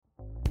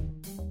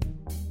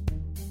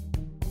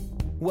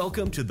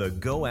Welcome to the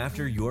Go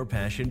After Your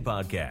Passion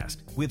podcast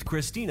with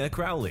Christina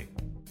Crowley.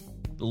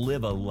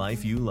 Live a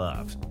life you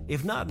love.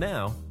 If not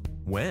now,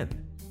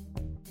 when?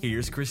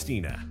 Here's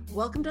Christina.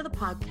 Welcome to the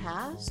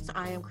podcast.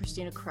 I am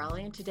Christina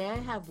Crowley, and today I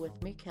have with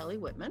me Kelly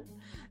Whitman.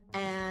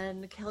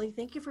 And Kelly,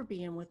 thank you for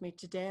being with me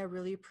today. I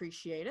really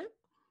appreciate it.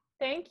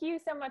 Thank you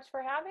so much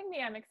for having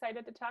me. I'm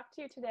excited to talk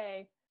to you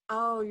today.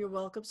 Oh, you're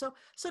welcome. So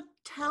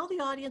tell the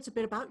audience a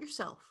bit about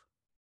yourself.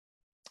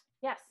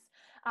 Yes,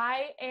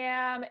 I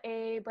am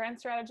a brand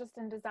strategist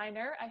and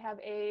designer. I have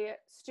a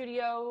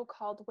studio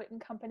called Whit &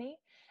 Company.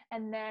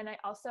 And then I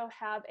also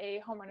have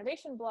a home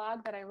renovation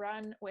blog that I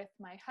run with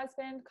my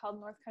husband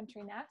called North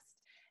Country Nest.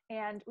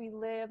 And we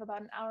live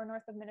about an hour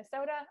north of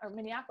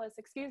Minneapolis,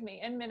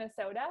 in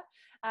Minnesota.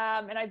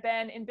 And I've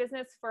been in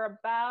business for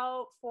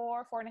about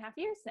 4.5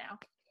 years now.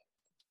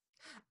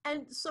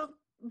 And so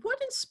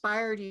what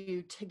inspired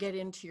you to get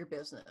into your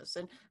business?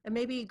 And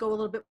maybe go a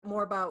little bit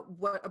more about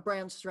what a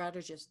brand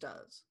strategist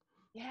does.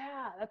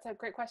 Yeah, that's a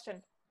great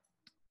question.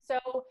 So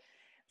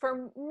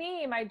for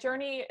me, my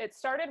journey, it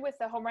started with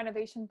the home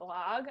renovation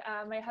blog.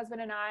 My husband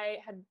and I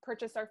had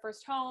purchased our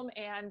first home,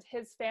 and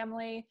his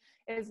family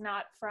is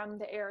not from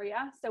the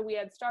area. So we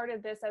had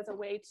started this as a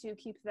way to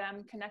keep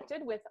them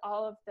connected with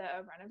all of the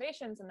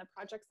renovations and the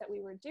projects that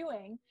we were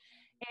doing.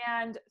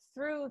 And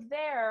through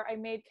there, I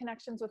made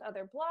connections with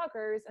other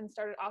bloggers and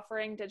started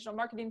offering digital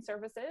marketing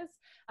services.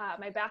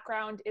 My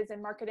background is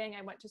in marketing.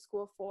 I went to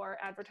school for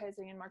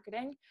advertising and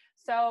marketing.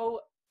 So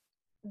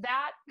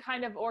that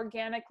kind of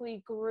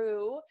organically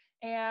grew,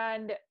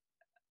 and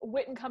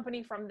Whit &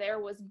 Company from there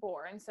was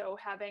born. So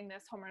having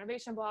this home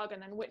renovation blog,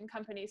 and then Whit &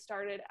 Company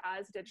started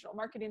as digital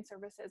marketing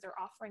services or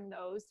offering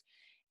those.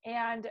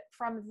 And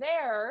from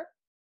there,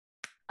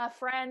 a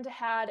friend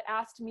had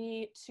asked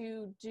me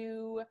to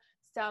do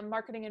some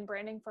marketing and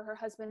branding for her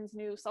husband's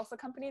new salsa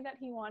company that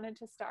he wanted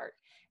to start.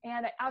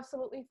 And I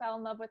absolutely fell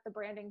in love with the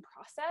branding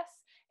process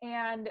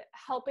and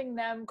helping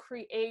them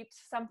create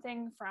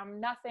something from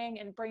nothing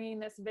and bringing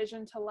this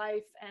vision to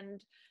life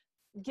and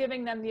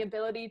giving them the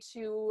ability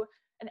to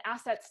and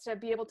assets to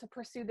be able to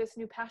pursue this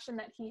new passion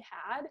that he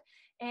had.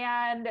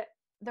 And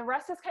the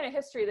rest is kind of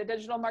history. The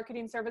digital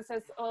marketing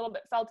services a little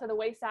bit fell to the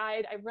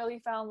wayside. I really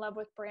fell in love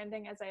with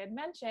branding, as I had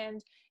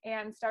mentioned,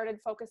 and started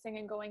focusing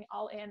and going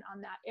all in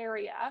on that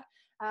area.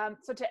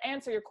 So to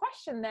answer your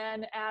question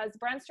then, as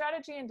brand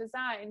strategy and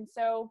design,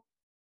 so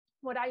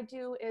what I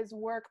do is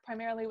work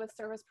primarily with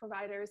service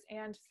providers,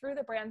 and through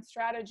the brand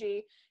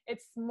strategy,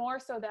 it's more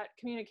so that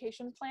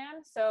communication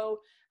plan. So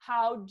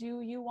how do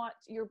you want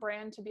your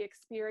brand to be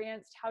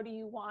experienced? How do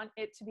you want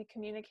it to be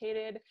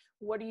communicated?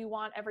 What do you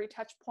want every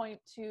touch point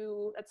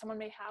that someone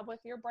may have with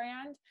your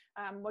brand?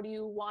 What do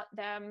you want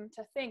them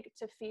to think,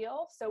 to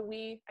feel? So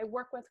I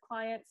work with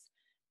clients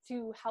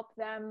to help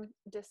them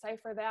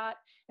decipher that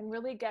and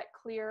really get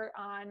clear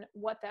on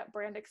what that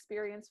brand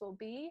experience will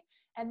be.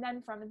 And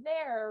then from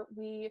there,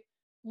 we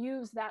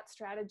use that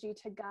strategy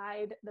to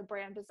guide the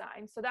brand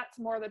design. So that's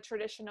more the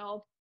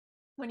traditional,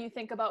 when you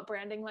think about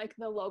branding, like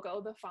the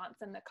logo, the fonts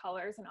and the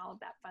colors and all of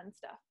that fun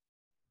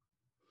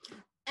stuff.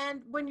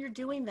 And when you're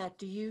doing that,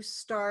 do you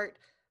start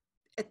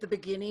at the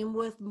beginning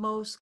with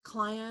most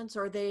clients?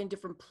 Are they in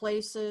different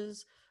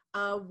places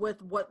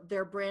with what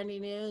their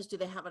branding is? Do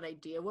they have an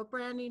idea what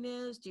branding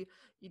is? Do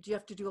you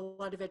have to do a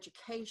lot of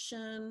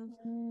education?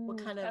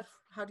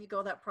 How do you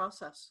go that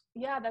process?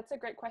 Yeah, that's a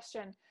great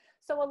question.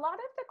 So a lot of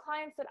the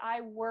clients that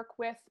I work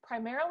with,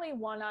 primarily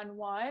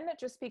one-on-one,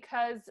 just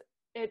because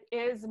it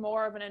is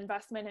more of an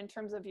investment in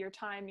terms of your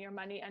time, your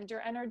money, and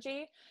your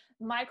energy.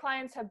 My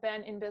clients have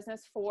been in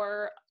business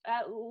for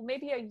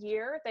maybe a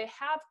year. They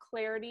have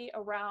clarity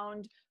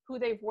around who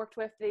they've worked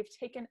with. They've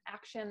taken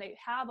action. They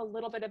have a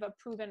little bit of a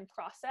proven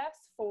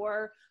process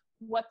for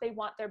what they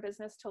want their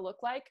business to look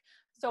like.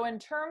 So in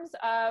terms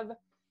of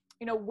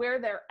where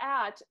they're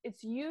at,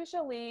 it's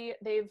usually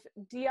they've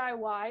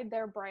DIY'd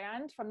their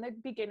brand from the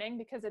beginning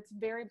because it's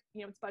very,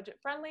 it's budget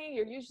friendly.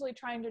 You're usually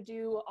trying to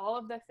do all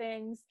of the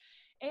things.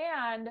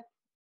 And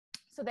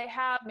so they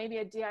have maybe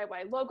a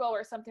DIY logo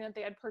or something that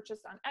they had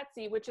purchased on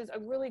Etsy, which is a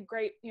really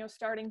great,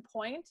 starting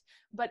point.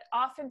 But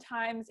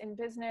oftentimes in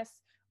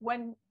business,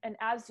 when and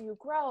as you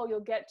grow, you'll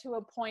get to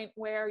a point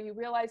where you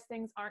realize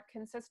things aren't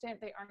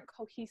consistent, they aren't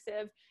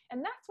cohesive.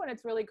 And that's when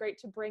it's really great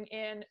to bring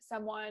in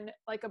someone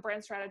like a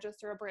brand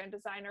strategist or a brand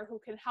designer who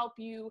can help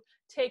you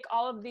take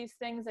all of these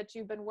things that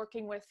you've been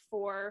working with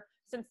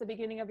since the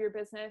beginning of your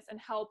business and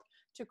help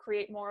to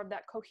create more of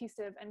that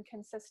cohesive and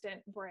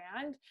consistent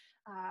brand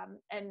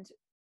and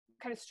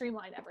kind of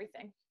streamline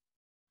everything.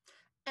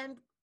 And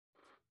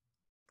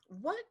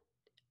what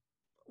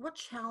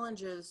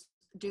challenges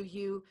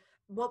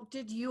what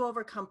did you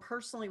overcome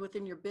personally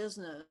within your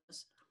business?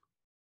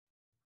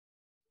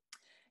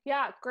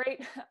 Yeah,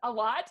 great. A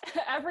lot.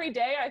 Every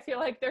day I feel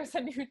like there's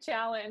a new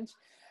challenge.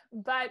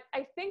 But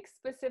I think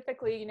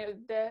specifically,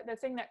 the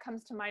thing that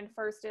comes to mind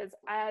first is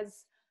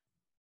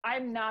I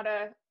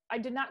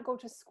did not go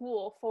to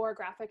school for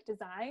graphic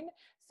design.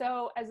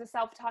 So as a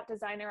self-taught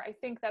designer, I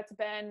think that's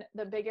been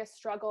the biggest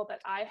struggle that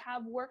I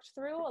have worked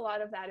through, a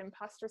lot of that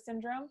imposter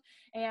syndrome,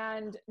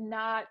 and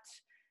not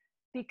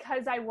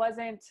because I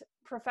wasn't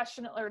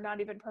professional, or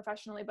not even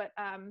professionally, but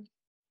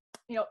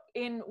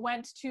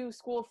went to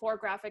school for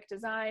graphic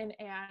design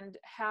and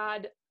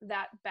had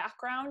that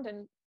background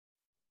and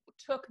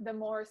took the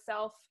more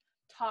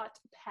self-taught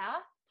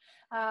path.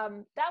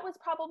 That was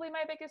probably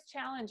my biggest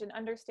challenge, in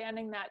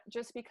understanding that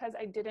just because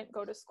I didn't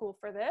go to school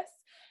for this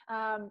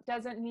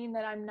doesn't mean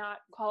that I'm not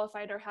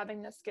qualified or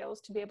having the skills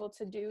to be able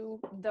to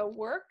do the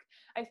work.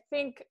 I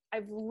think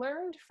I've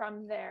learned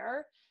from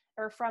there,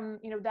 or from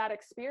that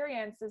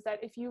experience, is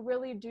that if you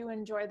really do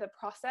enjoy the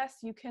process,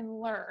 you can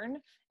learn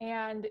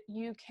and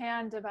you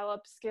can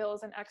develop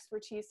skills and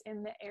expertise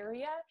in the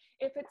area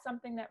if it's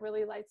something that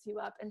really lights you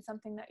up and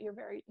something that you're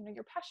very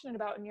you're passionate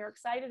about and you're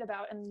excited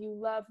about and you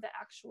love the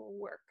actual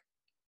work.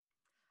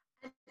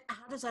 And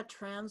how does that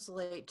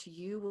translate to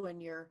you when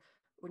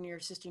you're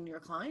assisting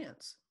your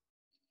clients?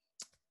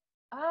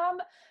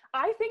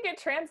 I think it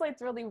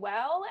translates really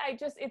well.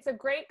 It's a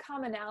great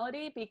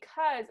commonality,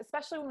 because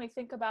especially when we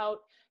think about,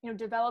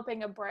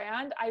 developing a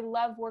brand, I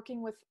love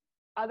working with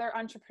other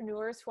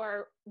entrepreneurs who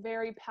are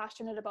very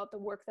passionate about the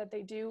work that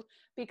they do,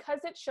 because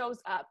it shows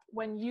up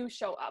when you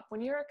show up,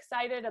 when you're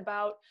excited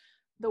about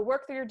the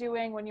work that you're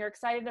doing, when you're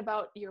excited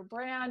about your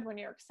brand, when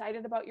you're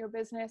excited about your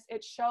business,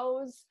 it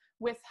shows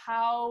with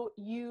how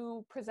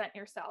you present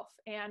yourself.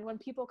 And when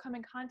people come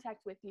in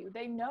contact with you,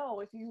 they know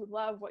if you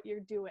love what you're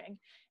doing.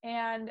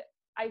 And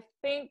I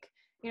think,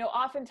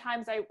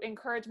 oftentimes I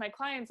encourage my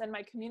clients and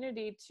my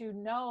community to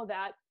know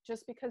that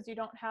just because you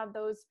don't have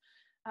those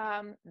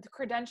the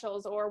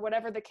credentials or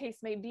whatever the case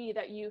may be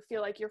that you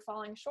feel like you're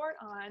falling short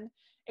on,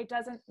 it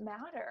doesn't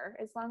matter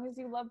as long as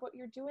you love what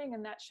you're doing,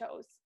 and that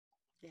shows.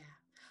 Yeah.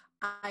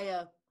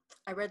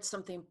 I read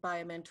something by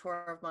a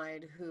mentor of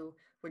mine who,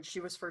 when she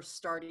was first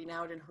starting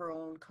out in her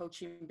own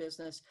coaching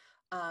business,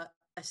 a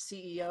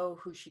CEO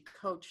who she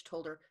coached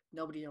told her,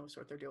 nobody knows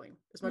what they're doing.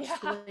 As much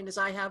schooling as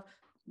I have,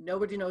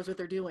 nobody knows what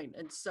they're doing.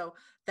 And so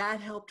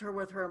that helped her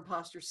with her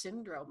imposter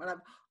syndrome. And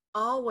I've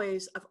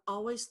always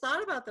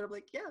thought about that. I'm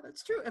like, yeah,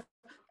 that's true. If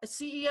a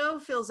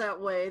CEO feels that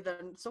way,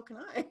 then so can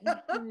I.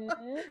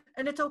 Mm-hmm.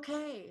 And it's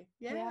okay.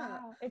 Yeah.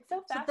 It's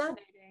so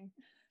fascinating.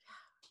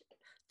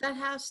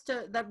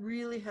 That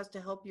really has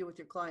to help you with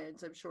your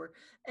clients, I'm sure.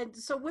 And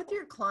so with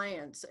your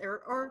clients,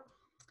 or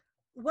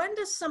when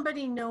does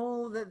somebody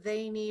know that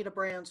they need a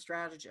brand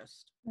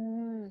strategist?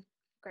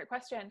 Great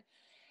question.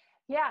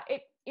 Yeah,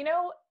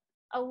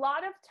 a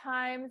lot of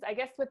times, I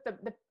guess with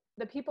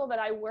the people that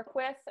I work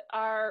with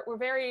we're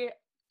very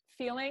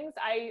feelings.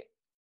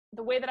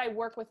 The way that I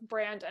work with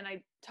brand, and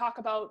I talk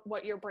about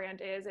what your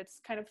brand is, it's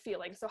kind of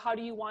feeling. So how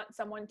do you want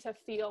someone to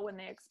feel when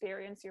they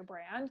experience your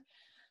brand?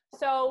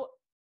 So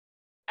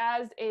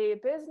as a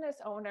business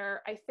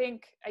owner, I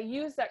think I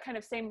use that kind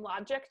of same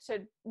logic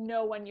to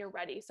know when you're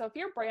ready. So if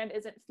your brand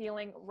isn't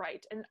feeling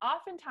right, and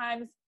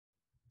oftentimes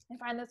I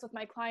find this with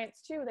my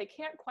clients too, they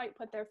can't quite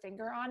put their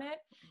finger on it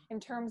in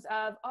terms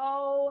of,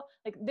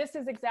 like this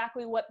is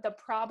exactly what the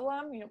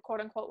problem,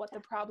 quote unquote, what the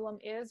problem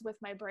is with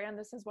my brand.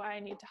 This is why I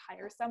need to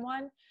hire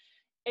someone.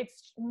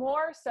 It's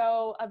more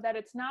so of that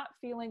it's not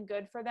feeling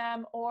good for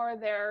them, or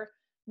they're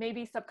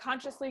maybe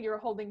subconsciously you're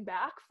holding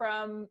back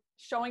from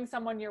showing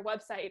someone your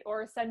website,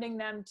 or sending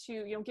them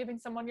to, giving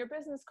someone your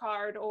business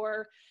card,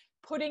 or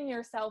putting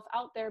yourself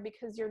out there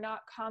because you're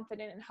not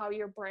confident in how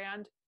your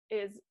brand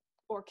is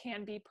or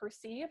can be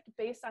perceived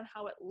based on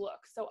how it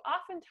looks. So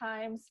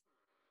oftentimes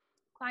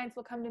clients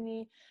will come to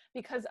me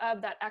because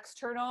of that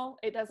external,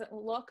 it doesn't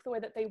look the way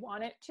that they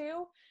want it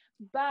to.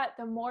 But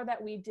the more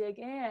that we dig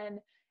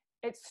in,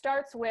 it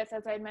starts with,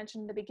 as I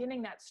mentioned in the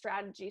beginning, that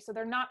strategy. So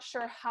they're not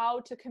sure how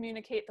to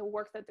communicate the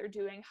work that they're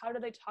doing. How do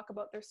they talk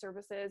about their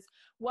services?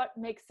 What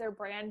makes their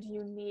brand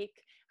unique?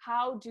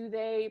 How do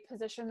they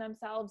position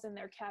themselves in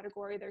their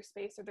category, their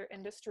space, or their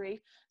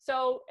industry?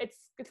 So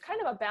it's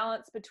kind of a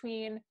balance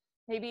between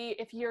maybe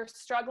if you're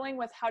struggling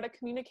with how to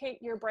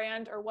communicate your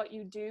brand or what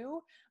you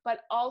do, but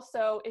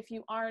also if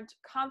you aren't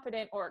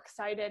confident or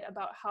excited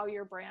about how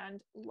your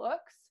brand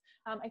looks.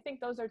 I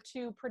think those are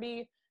two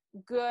pretty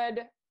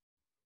good,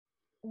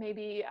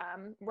 maybe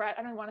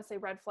I don't want to say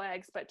red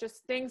flags, but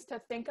just things to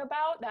think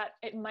about that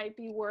it might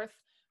be worth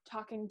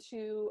talking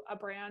to a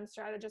brand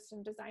strategist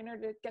and designer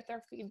to get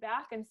their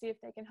feedback and see if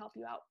they can help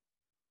you out.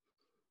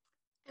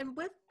 And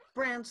with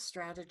brand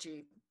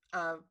strategy,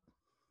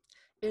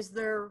 is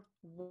there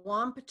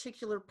one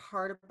particular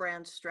part of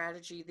brand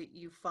strategy that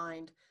you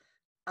find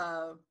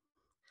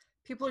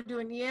people are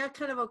doing,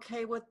 kind of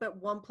okay with, but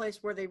one place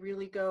where they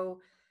really go,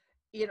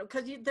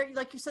 because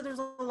like you said, there's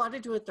a lot to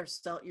do with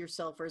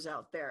yourselfers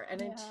out there.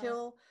 And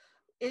until,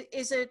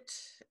 is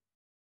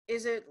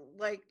it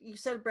like you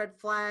said, red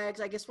flags?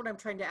 I guess what I'm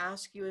trying to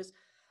ask you is,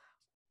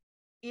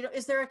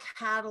 is there a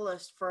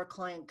catalyst for a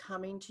client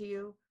coming to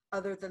you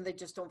other than they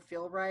just don't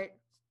feel right?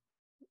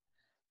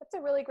 That's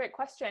a really great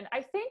question.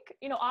 I think,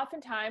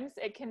 oftentimes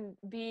it can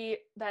be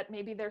that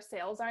maybe their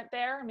sales aren't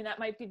there. I mean, that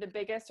might be the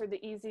biggest or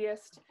the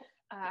easiest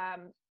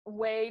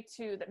way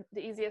to the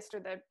easiest or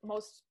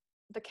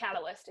the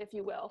catalyst, if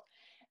you will.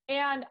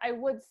 And I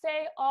would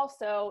say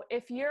also,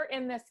 if you're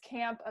in this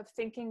camp of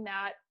thinking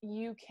that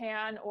you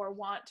can or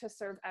want to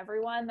serve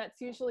everyone,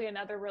 that's usually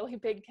another really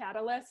big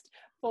catalyst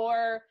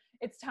for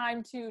it's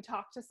time to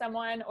talk to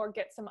someone or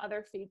get some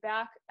other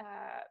feedback,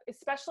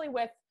 especially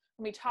when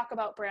we talk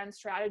about brand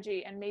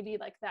strategy. And maybe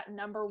like that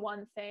number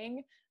one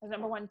thing, the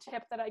number one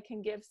tip that I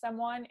can give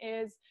someone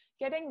is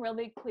getting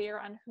really clear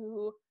on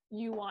who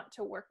you want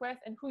to work with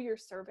and who you're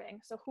serving.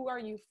 So who are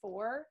you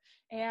for?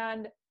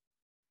 And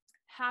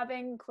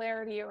having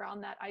clarity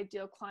around that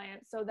ideal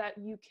client so that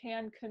you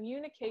can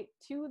communicate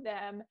to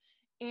them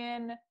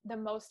in the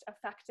most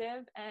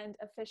effective and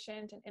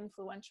efficient and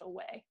influential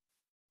way.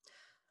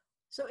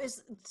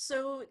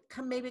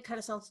 Maybe it kind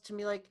of sounds to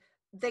me like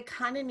they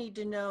kind of need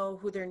to know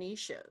who their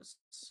niche is.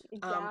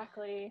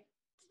 Exactly.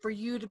 For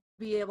you to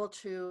be able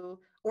to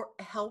or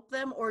help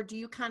them, or do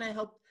you kind of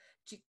help?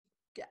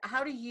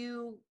 How do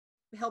you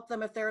help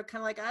them if they're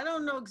kind of like, I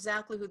don't know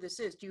exactly who this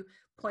is? Do you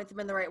point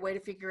them in the right way to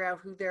figure out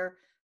who their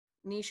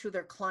niche, who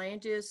their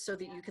client is, so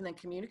that you can then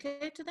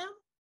communicate to them?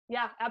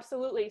 Yeah,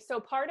 absolutely. So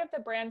part of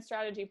the brand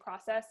strategy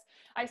process,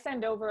 I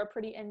send over a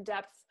pretty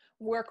in-depth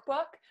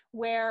workbook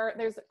where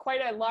there's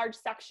quite a large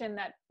section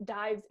that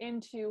dives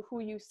into who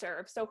you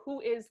serve. So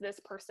who is this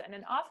person?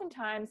 And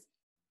oftentimes,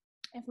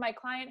 if my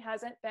client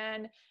hasn't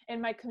been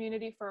in my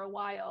community for a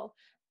while,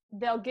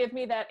 they'll give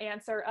me that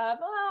answer of,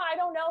 oh, I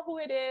don't know who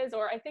it is,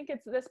 or I think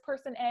it's this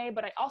person A,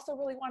 but I also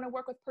really want to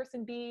work with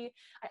person B.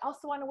 I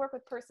also want to work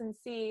with person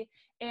C.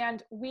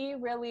 And we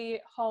really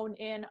hone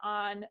in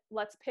on,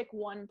 let's pick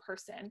one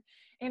person.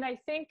 And I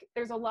think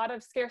there's a lot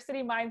of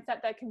scarcity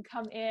mindset that can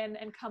come in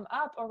and come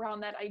up around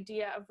that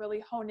idea of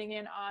really honing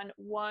in on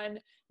one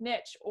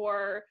niche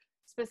or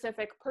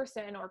specific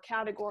person or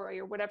category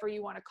or whatever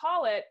you want to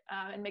call it,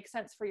 and make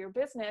sense for your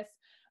business.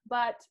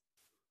 But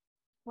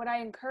what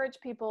I encourage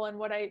people and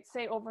what I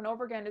say over and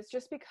over again is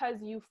just because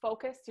you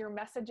focus your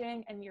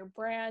messaging and your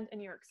brand and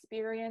your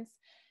experience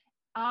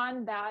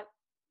on that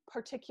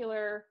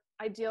particular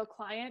ideal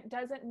client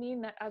doesn't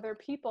mean that other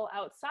people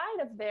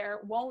outside of there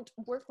won't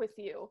work with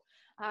you.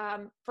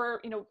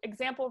 For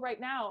example, right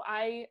now,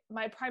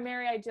 my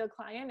primary ideal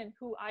client and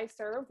who I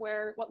serve,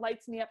 what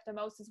lights me up the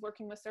most is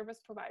working with service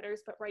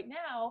providers. But right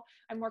now,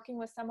 I'm working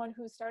with someone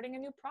who's starting a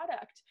new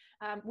product.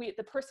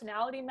 The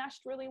personality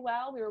meshed really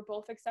well. We were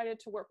both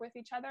excited to work with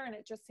each other, and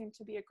it just seemed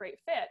to be a great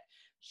fit.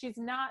 She's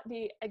not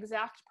the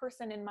exact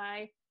person in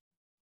my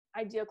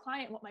ideal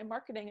client, what my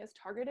marketing is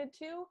targeted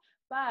to.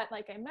 But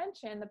like I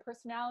mentioned, the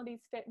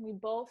personalities fit, and we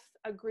both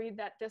agreed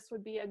that this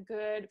would be a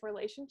good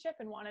relationship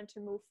and wanted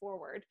to move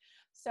forward.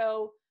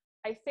 So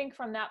I think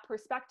from that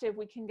perspective,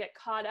 we can get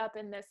caught up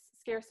in this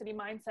scarcity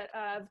mindset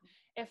of,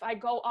 if I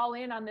go all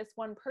in on this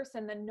one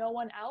person, then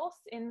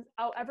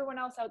everyone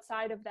else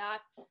outside of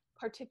that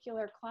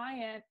particular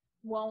client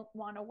won't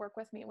want to work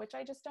with me, which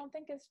I just don't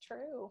think is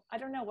true. I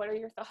don't know. What are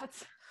your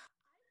thoughts?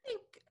 I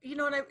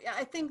think,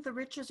 I think the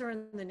riches are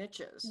in the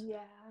niches. Yeah.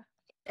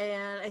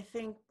 And I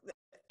think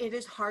it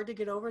is hard to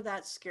get over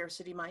that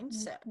scarcity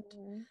mindset,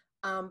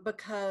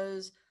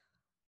 because,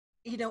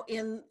 in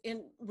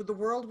the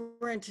world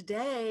we're in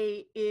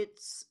today,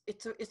 it's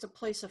a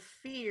place of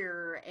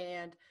fear.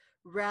 And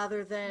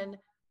rather than,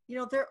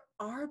 there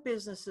are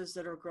businesses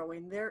that are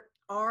growing, there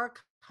are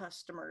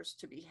customers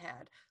to be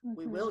had.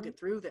 We will get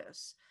through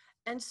this.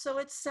 And so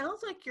it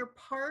sounds like you're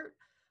part,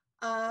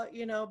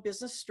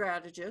 business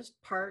strategist,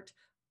 part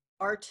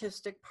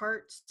artistic,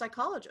 part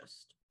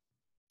psychologist.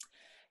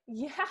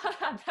 Yeah,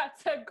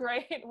 that's a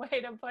great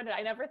way to put it.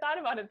 I never thought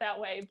about it that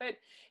way, but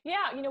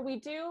yeah, we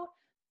do.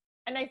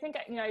 And I think,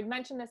 I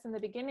mentioned this in the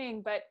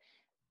beginning, but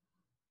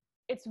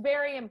it's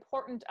very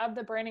important of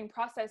the branding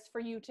process for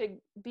you to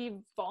be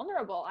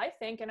vulnerable, I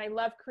think. And I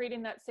love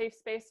creating that safe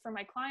space for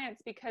my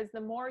clients, because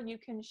the more you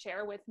can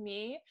share with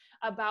me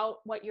about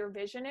what your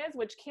vision is,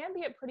 which can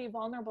be a pretty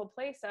vulnerable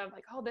place of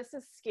like, oh, this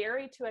is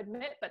scary to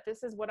admit, but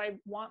this is what I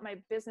want my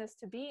business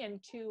to be in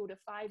 2 to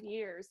 5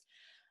 years.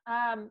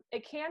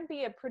 It can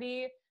be a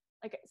pretty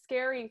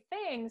scary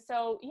thing.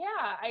 So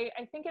yeah,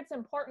 I think it's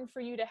important for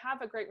you to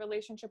have a great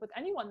relationship with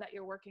anyone that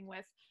you're working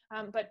with,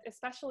 but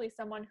especially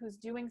someone who's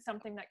doing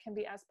something that can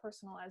be as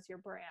personal as your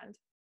brand.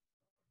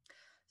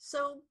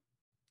 So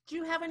do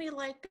you have any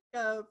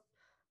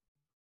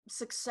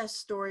success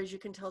stories you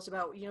can tell us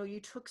about? You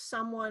took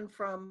someone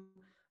from,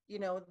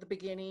 the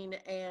beginning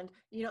and,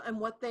 and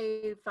what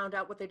they found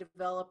out, what they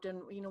developed,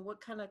 and,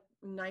 what kind of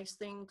nice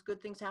things,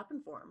 good things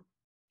happened for them.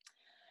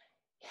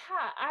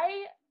 Yeah,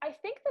 I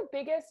think the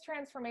biggest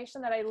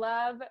transformation that I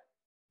love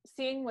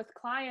seeing with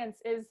clients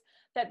is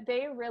that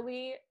they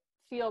really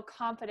feel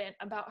confident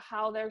about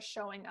how they're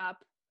showing up,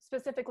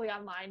 specifically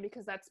online,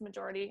 because that's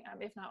majority,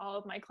 if not all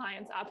of my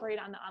clients operate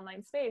on the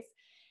online space.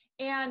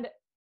 And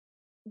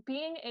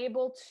being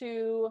able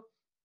to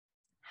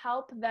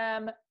help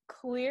them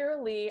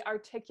clearly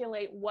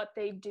articulate what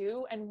they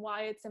do and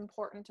why it's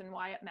important and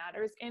why it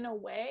matters in a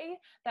way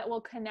that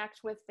will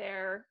connect with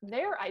their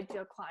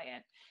ideal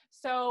client.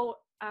 So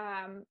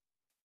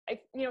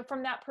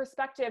from that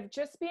perspective,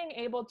 just being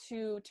able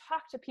to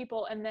talk to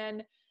people and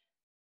then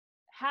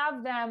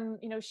have them,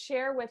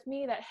 share with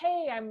me that,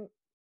 hey, I'm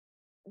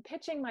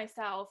pitching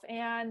myself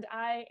and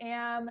I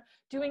am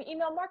doing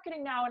email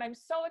marketing now, and I'm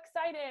so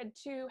excited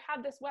to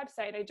have this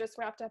website. I just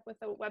wrapped up with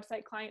a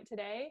website client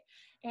today,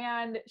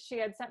 and she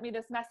had sent me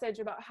this message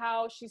about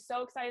how she's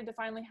so excited to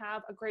finally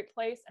have a great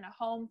place and a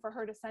home for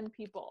her to send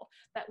people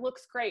that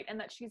looks great and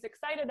that she's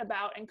excited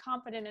about and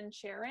confident in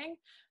sharing.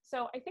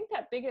 So I think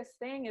that biggest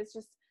thing is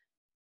just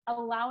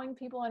allowing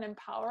people and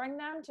empowering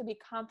them to be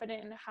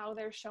confident in how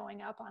they're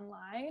showing up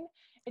online.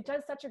 It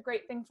does such a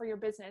great thing for your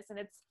business, and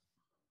it's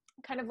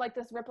kind of like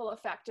this ripple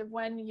effect of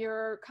when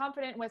you're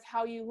confident with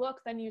how you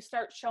look, then you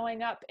start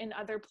showing up in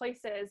other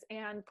places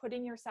and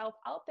putting yourself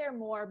out there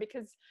more,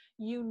 because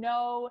you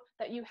know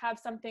that you have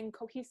something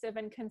cohesive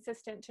and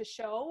consistent to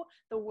show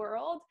the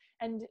world,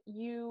 and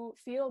you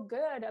feel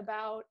good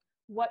about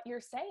what you're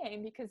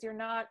saying because you're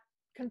not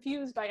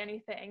confused by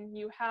anything.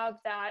 You have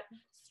that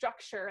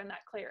structure and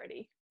that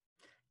clarity.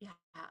 Yeah,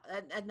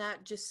 and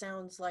that just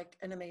sounds like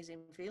an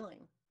amazing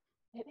feeling.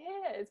 It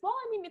is. Well,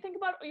 I mean, you think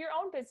about your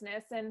own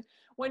business, and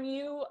when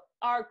you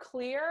are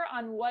clear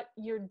on what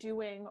you're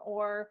doing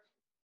or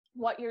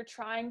what you're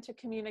trying to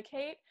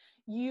communicate,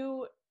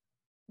 you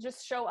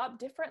just show up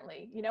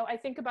differently. I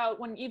think about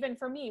even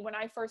for me, when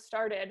I first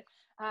started,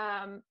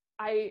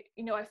 I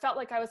felt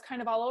like I was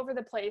kind of all over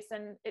the place,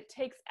 and it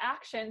takes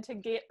action to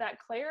get that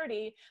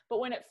clarity. But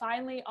when it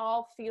finally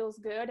all feels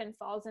good and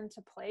falls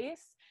into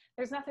place,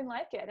 there's nothing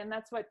like it. And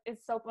that's what is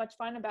so much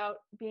fun about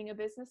being a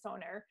business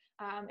owner,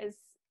 is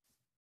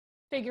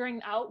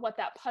figuring out what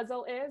that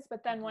puzzle is.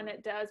 But then when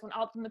it does,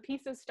 when the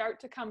pieces start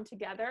to come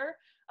together,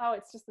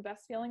 it's just the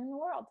best feeling in the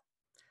world.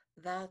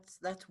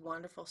 That's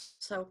wonderful.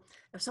 So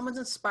if someone's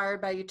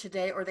inspired by you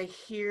today, or they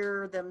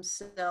hear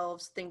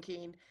themselves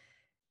thinking,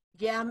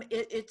 yeah,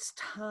 it's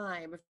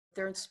time, if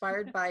they're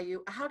inspired by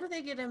you, how do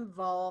they get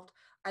involved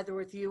either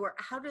with you, or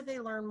how do they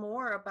learn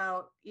more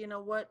about,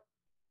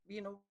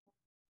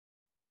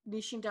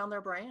 niching down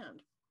their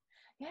brand?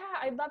 Yeah,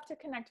 I'd love to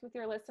connect with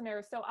your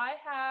listeners. So I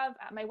have,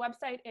 my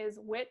website is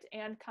Witt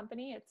and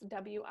Company. It's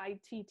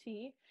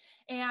WITT.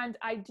 And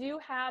I do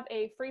have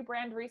a free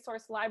brand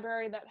resource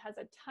library that has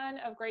a ton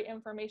of great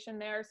information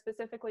there,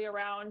 specifically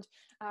around,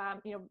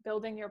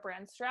 building your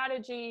brand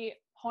strategy,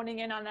 honing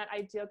in on that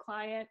ideal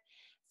client.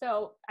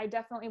 So I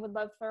definitely would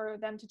love for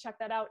them to check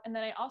that out. And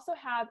then I also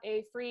have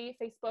a free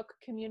Facebook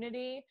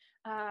community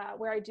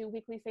where I do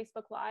weekly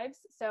Facebook Lives.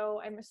 So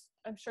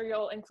I'm sure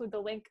you'll include the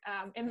link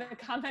in the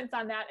comments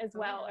on that as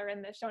well, or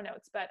in the show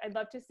notes. But I'd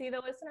love to see the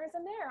listeners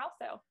in there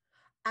also.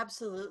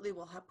 Absolutely.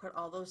 We'll have put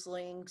all those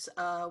links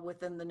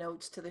within the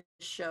notes to the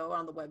show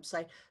on the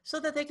website,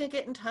 so that they can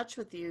get in touch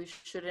with you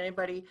should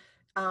anybody,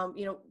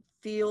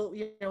 feel,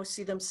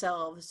 see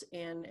themselves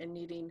in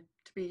needing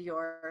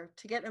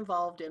to get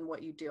involved in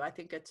what you do. I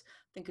think it's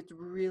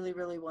really,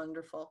 really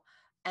wonderful.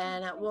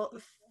 And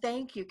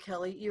thank you,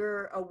 Kelly.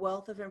 You're a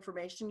wealth of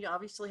information. You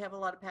obviously have a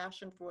lot of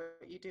passion for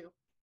what you do.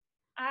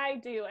 I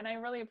do. And I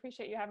really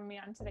appreciate you having me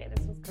on today.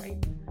 This was great.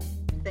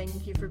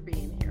 Thank you for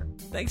being here.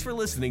 Thanks for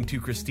listening to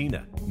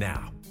Christina.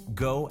 Now,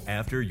 go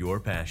after your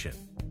passion.